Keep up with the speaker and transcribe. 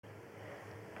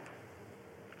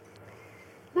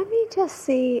me just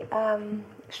see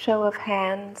show of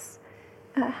hands.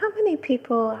 How many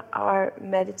people are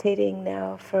meditating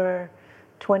now for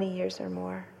 20 years or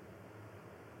more?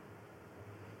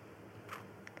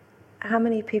 How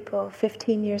many people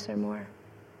 15 years or more?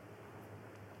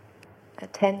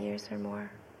 10 years or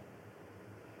more?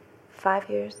 5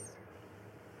 years?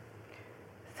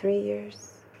 3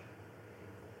 years?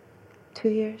 2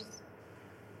 years?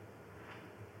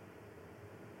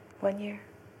 1 year?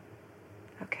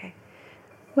 Okay.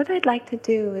 What I'd like to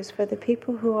do is for the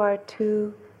people who are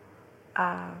 2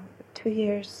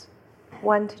 years,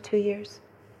 1 to 2 years,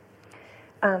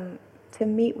 to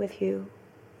meet with you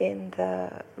in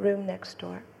the room next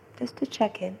door, just to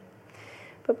check in.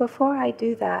 But before I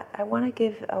do that, I want to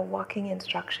give a walking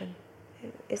instruction.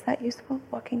 Is that useful,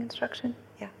 walking instruction?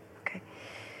 Yeah, okay.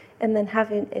 And then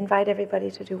invite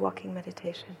everybody to do walking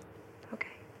meditation.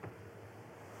 Okay.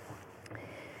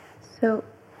 So,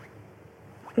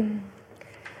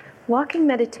 walking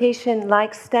meditation,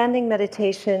 like standing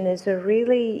meditation, is a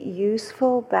really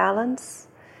useful balance.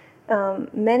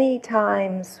 Many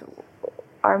times,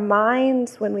 our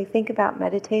minds, when we think about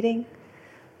meditating,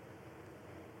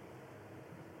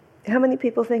 how many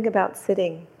people think about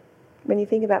sitting? When you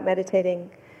think about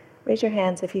meditating, raise your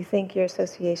hands if you think your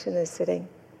association is sitting.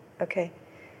 Okay,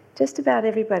 just about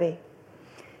everybody.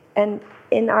 And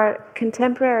in our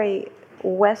contemporary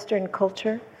Western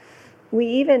culture, we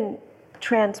even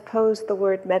transpose the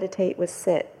word meditate with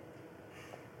sit.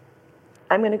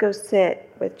 I'm going to go sit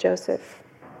with Joseph.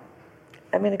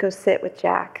 I'm going to go sit with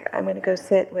Jack. I'm going to go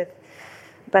sit with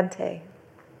Bante.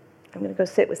 I'm going to go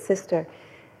sit with Sister.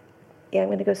 Yeah, I'm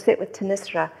going to go sit with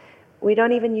Tanisra. We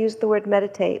don't even use the word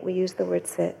meditate, we use the word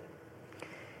sit.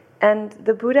 And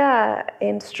the Buddha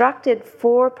instructed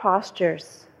 4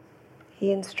 postures.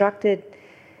 He instructed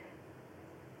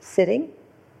sitting,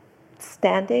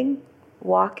 standing,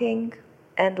 walking,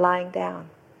 and lying down.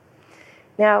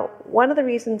 Now, one of the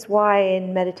reasons why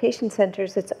in meditation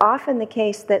centers it's often the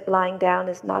case that lying down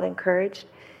is not encouraged,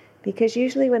 because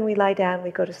usually when we lie down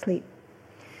we go to sleep.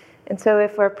 And so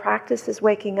if our practice is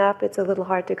waking up, it's a little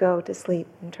hard to go to sleep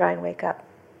and try and wake up.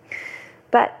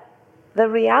 But the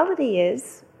reality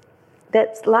is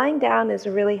that lying down is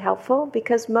really helpful,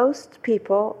 because most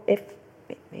people, if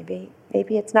maybe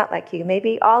it's not like you,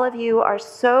 maybe all of you are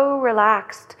so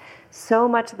relaxed so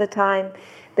much of the time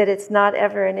that it's not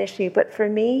ever an issue. But for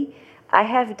me, I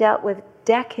have dealt with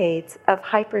decades of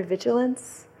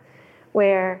hypervigilance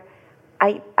where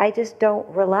I just don't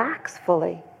relax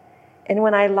fully. And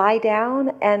when I lie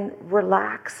down and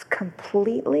relax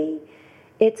completely,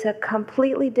 it's a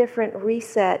completely different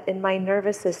reset in my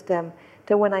nervous system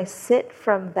to when I sit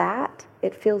from that,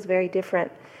 it feels very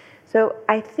different. So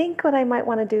I think what I might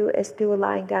want to do is do a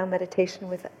lying down meditation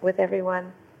with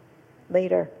everyone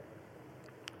later,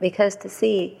 because to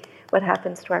see what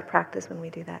happens to our practice when we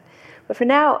do that. But for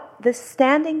now, the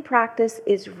standing practice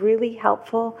is really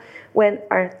helpful when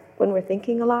we're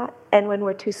thinking a lot and when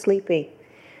we're too sleepy.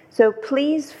 So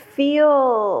please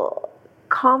feel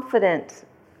confident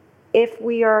if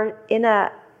we are in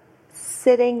a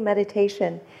sitting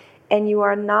meditation and you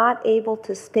are not able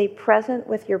to stay present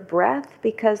with your breath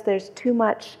because there's too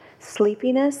much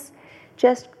sleepiness,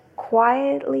 just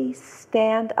quietly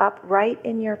stand upright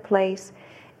in your place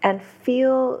and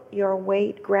feel your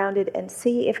weight grounded and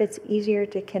see if it's easier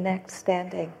to connect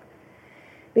standing.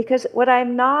 Because what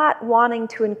I'm not wanting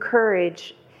to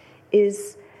encourage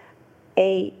is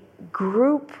a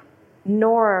group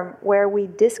norm where we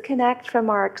disconnect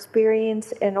from our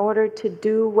experience in order to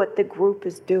do what the group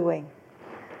is doing.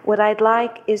 What I'd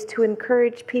like is to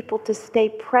encourage people to stay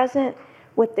present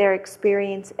with their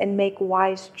experience and make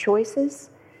wise choices,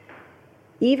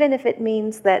 even if it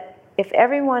means that if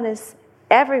everyone is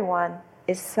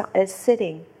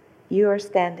sitting, you are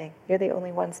standing. You're the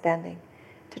only one standing.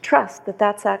 To trust that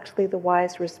that's actually the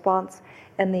wise response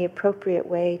and the appropriate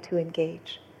way to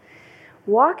engage.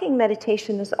 Walking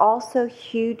meditation is also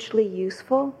hugely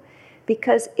useful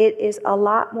because it is a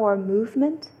lot more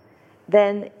movement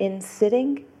than in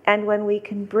sitting. And when we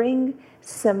can bring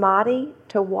samadhi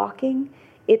to walking,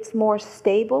 it's more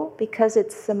stable because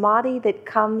it's samadhi that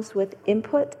comes with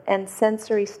input and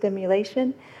sensory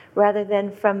stimulation rather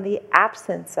than from the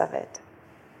absence of it.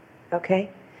 Okay?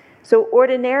 So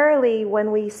ordinarily,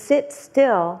 when we sit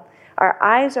still, our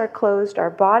eyes are closed,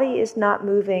 our body is not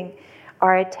moving,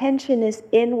 our attention is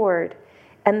inward,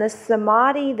 and the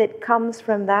samadhi that comes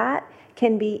from that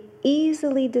can be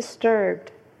easily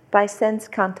disturbed by sense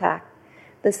contact.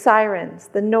 The sirens,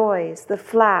 the noise, the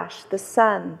flash, the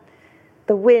sun,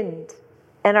 the wind,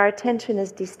 and our attention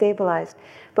is destabilized.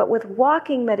 But with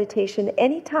walking meditation,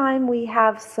 anytime we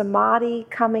have samadhi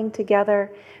coming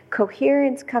together,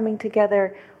 coherence coming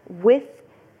together with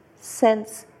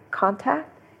sense contact,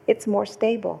 it's more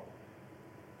stable.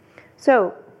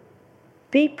 So,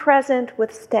 be present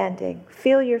with standing.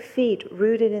 Feel your feet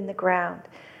rooted in the ground.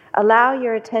 Allow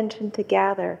your attention to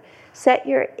gather. Set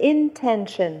your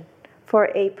intention for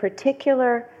a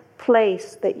particular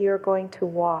place that you're going to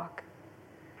walk.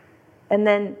 And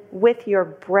then with your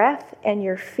breath and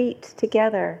your feet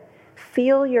together,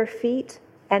 feel your feet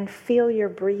and feel your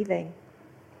breathing.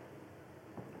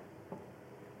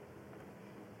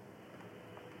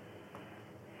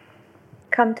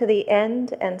 Come to the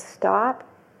end and stop.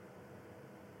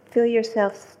 Feel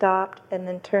yourself stopped and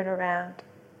then turn around.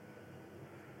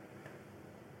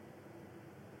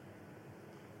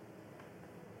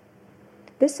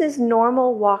 This is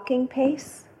normal walking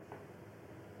pace.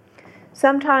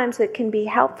 Sometimes it can be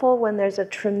helpful when there's a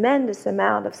tremendous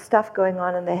amount of stuff going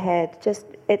on in the head.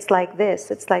 It's like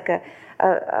this. It's like a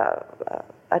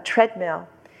treadmill.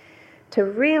 To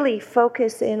really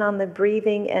focus in on the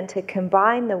breathing and to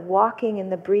combine the walking and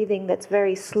the breathing that's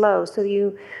very slow. So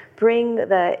you bring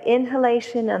the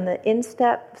inhalation and the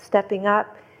instep, stepping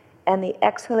up, and the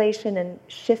exhalation and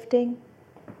shifting.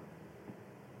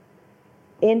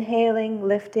 Inhaling,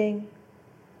 lifting,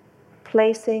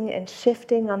 placing and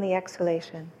shifting on the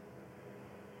exhalation.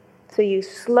 So you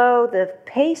slow the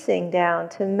pacing down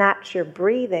to match your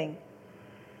breathing.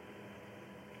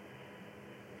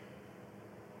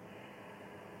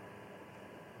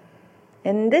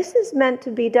 And this is meant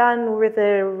to be done with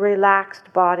a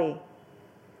relaxed body.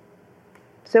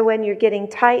 So when you're getting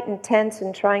tight and tense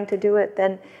and trying to do it,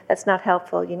 then that's not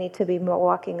helpful. You need to be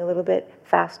walking a little bit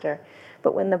faster.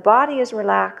 But when the body is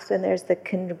relaxed and there's the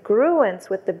congruence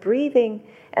with the breathing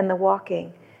and the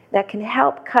walking, that can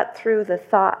help cut through the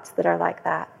thoughts that are like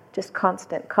that. Just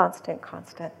constant, constant,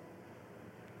 constant.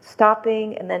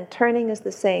 Stopping and then turning is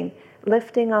the same.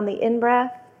 Lifting on the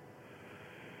in-breath.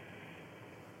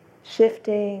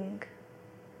 Shifting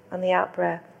on the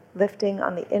out-breath. Lifting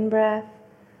on the in-breath.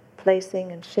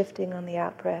 Placing and shifting on the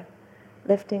out-breath.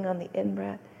 Lifting on the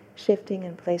in-breath. Shifting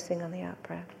and placing on the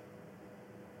out-breath.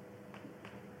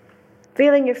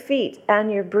 Feeling your feet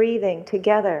and your breathing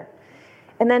together.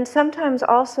 And then sometimes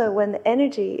also when the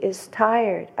energy is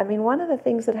tired. I mean, one of the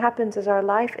things that happens is our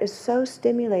life is so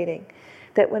stimulating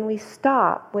that when we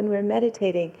stop, when we're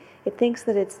meditating, it thinks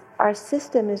that our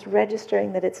system is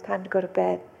registering that it's time to go to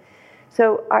bed.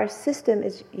 So our system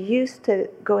is used to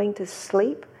going to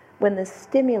sleep when the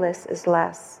stimulus is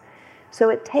less. So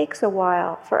it takes a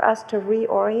while for us to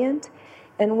reorient.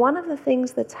 And one of the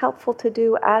things that's helpful to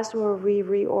do as we're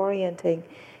reorienting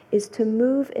is to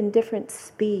move in different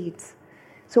speeds.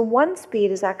 So one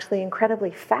speed is actually incredibly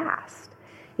fast.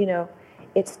 You know,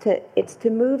 it's to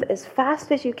move as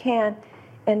fast as you can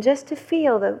and just to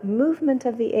feel the movement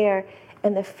of the air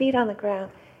and the feet on the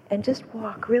ground and just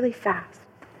walk really fast.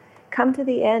 Come to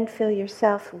the end, feel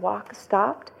yourself walk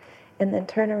stopped, and then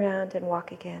turn around and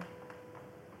walk again.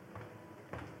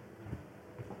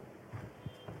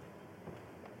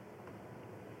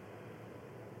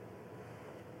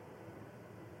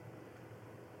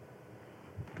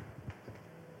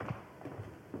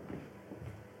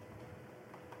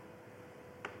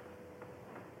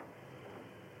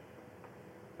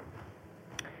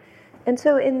 And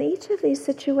so in each of these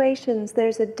situations,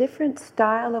 there's a different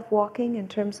style of walking in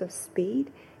terms of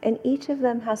speed, and each of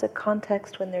them has a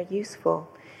context when they're useful.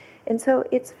 And so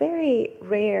it's very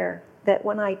rare that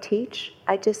when I teach,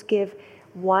 I just give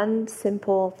one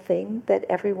simple thing that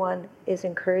everyone is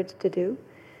encouraged to do,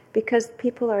 because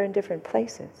people are in different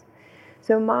places.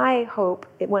 So my hope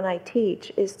when I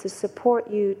teach is to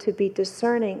support you to be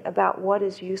discerning about what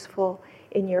is useful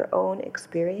in your own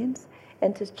experience,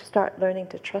 and to start learning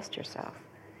to trust yourself.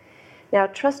 Now,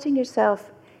 trusting yourself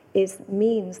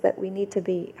means that we need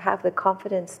to have the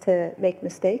confidence to make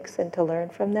mistakes and to learn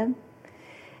from them,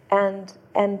 and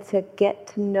to get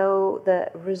to know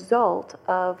the result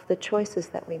of the choices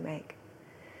that we make.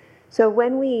 So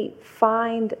when we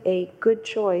find a good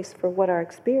choice for what our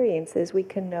experience is, we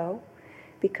can know,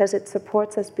 because it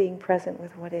supports us being present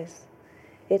with what is.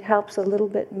 It helps a little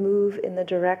bit move in the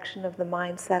direction of the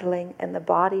mind settling and the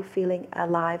body feeling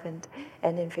alive and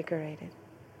invigorated.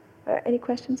 Any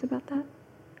questions about that?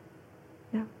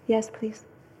 No? Yes, please.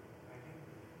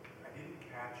 I didn't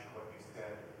catch what you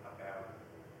said about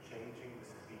changing the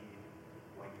speed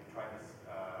when you're trying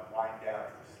to wind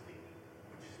down for sleep.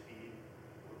 Which speed?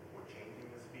 Or changing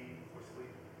the speed for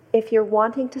sleep? If you're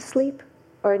wanting to sleep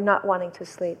or not wanting to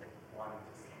sleep? Wanting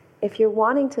to sleep. if you're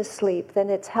wanting to sleep, then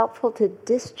it's helpful to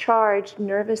discharge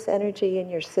nervous energy in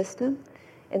your system.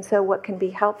 And so what can be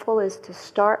helpful is to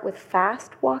start with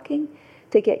fast walking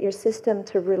to get your system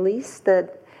to release the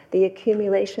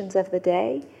accumulations of the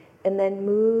day, and then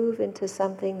move into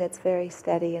something that's very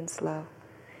steady and slow.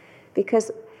 Because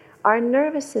our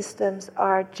nervous systems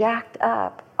are jacked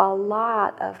up a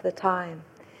lot of the time.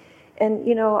 And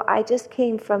I just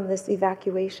came from this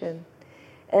evacuation.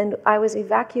 And I was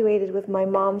evacuated with my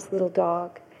mom's little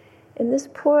dog. And this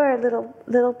poor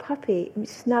little puppy,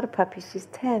 she's not a puppy, she's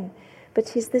 10, but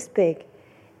she's this big.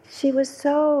 She was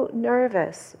so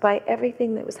nervous by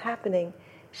everything that was happening,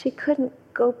 she couldn't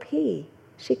go pee.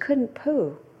 She couldn't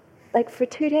poo. Like for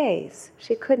 2 days,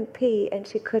 she couldn't pee and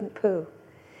she couldn't poo.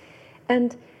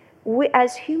 And we,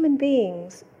 as human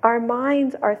beings, our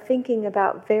minds are thinking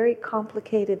about very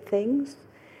complicated things.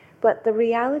 But the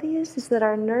reality is that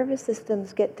our nervous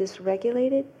systems get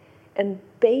dysregulated and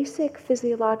basic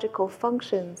physiological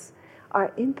functions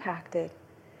are impacted.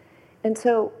 And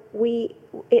so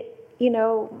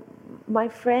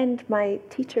my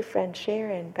teacher friend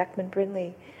Sharon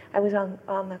Beckman-Brindley, I was on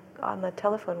the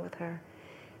telephone with her,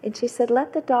 and she said,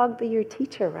 let the dog be your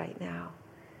teacher right now.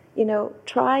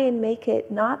 Try and make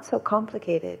it not so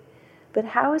complicated, but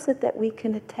how is it that we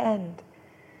can attend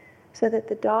so that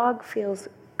the dog feels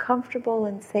comfortable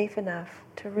and safe enough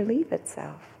to relieve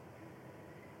itself?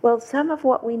 Well, some of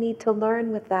what we need to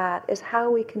learn with that is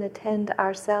how we can attend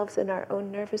ourselves and our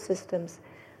own nervous systems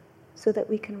so that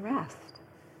we can rest.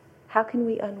 How can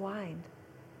we unwind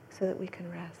so that we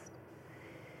can rest?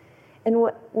 And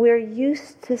we're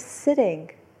used to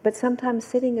sitting, but sometimes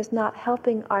sitting is not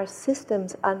helping our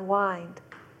systems unwind.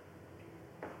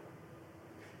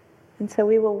 And so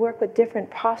we will work with different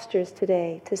postures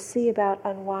today to see about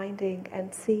unwinding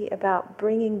and see about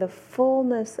bringing the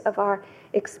fullness of our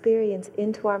experience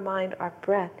into our mind, our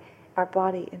breath, our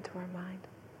body into our mind.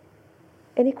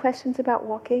 Any questions about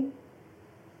walking?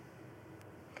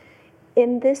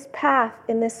 In this path,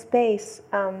 in this space,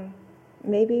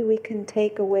 maybe we can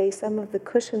take away some of the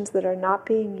cushions that are not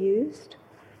being used.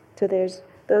 So there's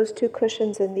those 2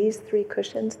 cushions and these 3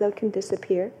 cushions, they can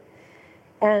disappear.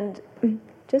 And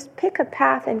just pick a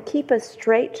path and keep a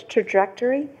straight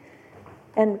trajectory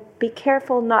and be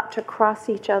careful not to cross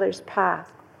each other's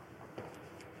path.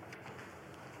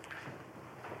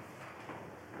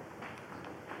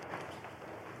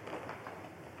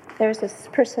 There's this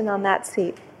person on that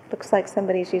seat. Looks like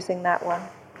somebody's using that one.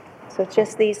 So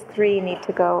just these 3 need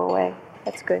to go away.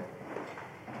 That's good.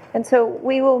 And so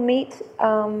we will meet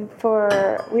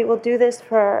we will do this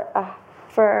for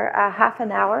a half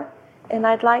an hour. And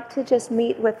I'd like to just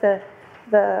meet with the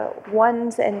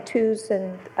 1s and 2s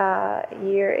and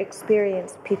year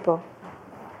experienced people.